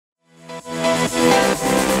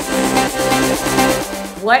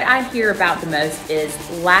what I hear about the most is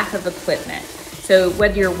lack of equipment. So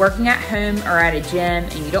whether you're working at home or at a gym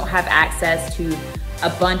and you don't have access to a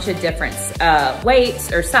bunch of different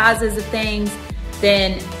weights or sizes of things,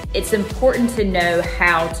 then it's important to know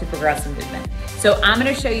how to progress a movement. So I'm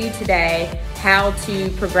gonna show you today how to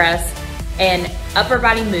progress an upper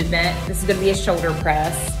body movement. This is gonna be a shoulder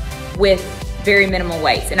press with very minimal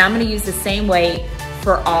weights. And I'm gonna use the same weight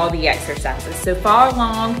for all the exercises. So follow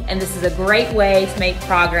along, and this is a great way to make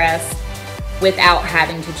progress without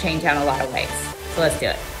having to change out a lot of weights. So let's do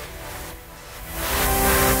it.